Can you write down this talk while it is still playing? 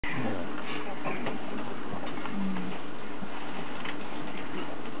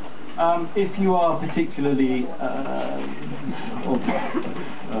If you are particularly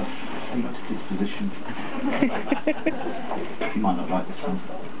in disposition, you might not like this one.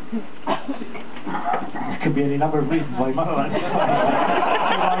 There could be any number of reasons why you might not like this one.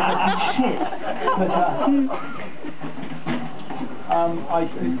 Shit. But, I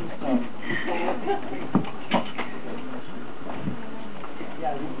do.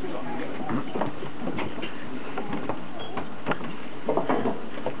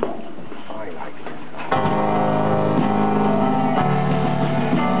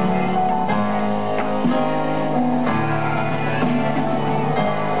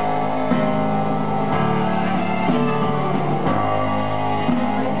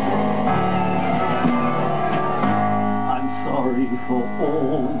 For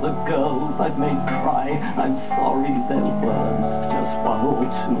all the girls I've made cry, I'm sorry there weren't just one or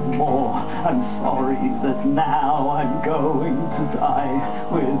two more. I'm sorry that now I'm going to die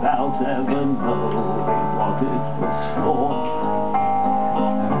without ever knowing what it was for.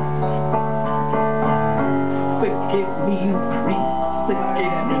 Forgive me, you priests,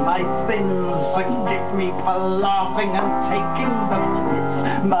 forgive me my sins, forgive me for laughing and taking the piss.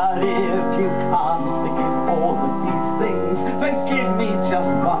 But if you can't forgive all of these things, forgive me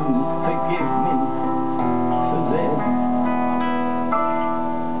just one, forgive me for this.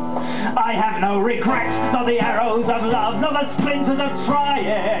 I have no regrets, nor the arrows of love, nor the splinters of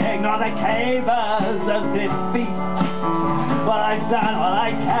trying, nor the cavers of defeat. But I've done what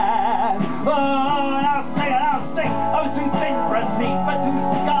I can. Oh, and I'll sing, oh, too thin for a seat, but too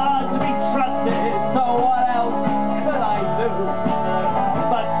scarred to be trusted. So what else could I do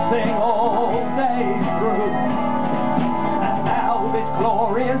but sing all day through? And now this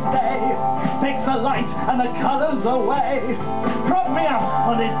glorious day takes the light and the colours away. Prop me up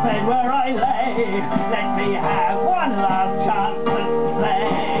on this bed where I lay. Let me have one last chance to say,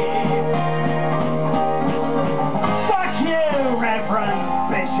 fuck you, Reverend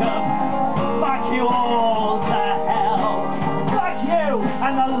Bishop. Fuck you all to hell. Fuck you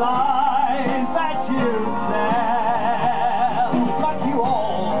and the lies that you tell. Fuck you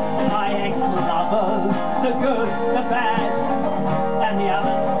all, my ex-lovers, the good, the bad, and the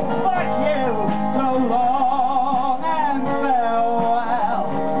others. Fuck you, so long and farewell.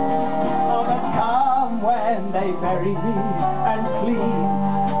 Oh, but come when they bury me, and please,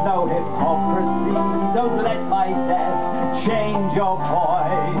 no hypocrisy. Don't let my death change your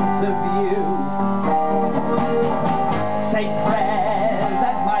point of view. Say prayers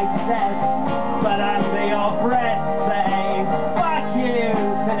at my death, but under your breath say, fuck you,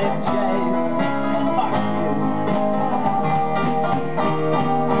 Philip Jeays. Fuck you.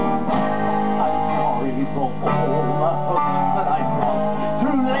 I'm sorry for all the hopes that I've lost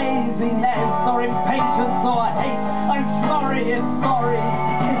through laziness or impatience or hate. I'm sorry if sorry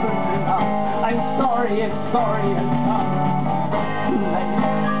isn't enough. I'm sorry if sorry has come too late.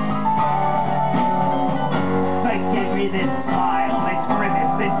 Forgive me this smile, this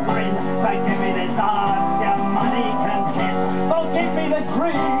grimace, this grin. Forgive me this arm your money can kiss. Forgive me the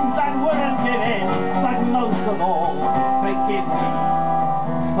dreams that wouldn't give in. But most of all, forgive me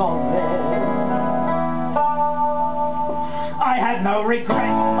for this. I had no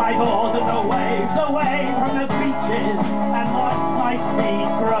regrets. I've ordered the waves away from the beaches and watched my feet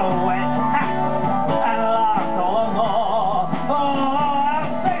grow wet and laughed all the more. Oh,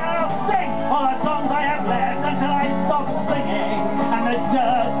 I'll sing all the songs I have left until I stop singing and the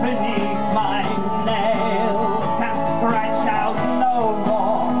dirt beneath my nails can scratch out no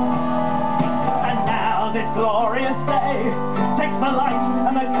more. And now this glorious day takes the light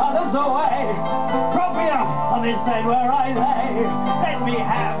and the colours away. Prop me up on this bed where I lay. Let me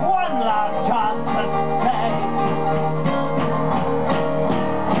have one last chance to say,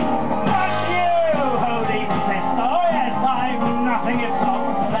 fuck you, holy sister. Oh yes, I'm nothing if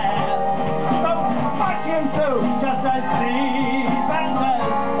not fair. So fuck you too, just as deep and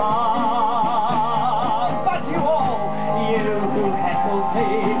as far. Fuck you all, you who heckled me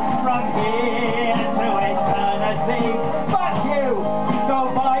from here to eternity. Fuck you,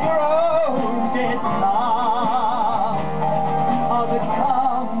 go buy your own guitar. Oh, but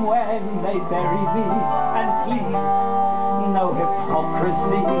come when they bury me, and please, no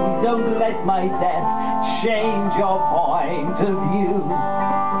hypocrisy. Don't let my death change your point of view.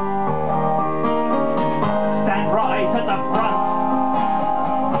 Stand right at the front,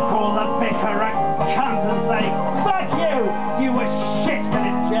 call the vicar a cunt and say, fuck you, you were shit,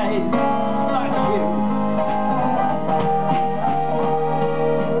 Philip Jeays. Fuck you.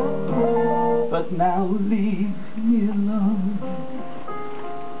 But now leave me alone.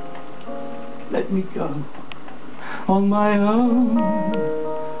 Let me go on my own.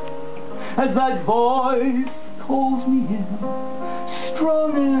 as that voice calls me in,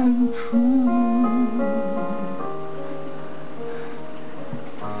 strong and true.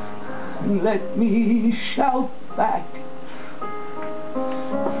 And let me shout back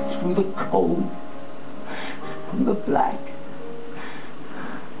through the cold and the black,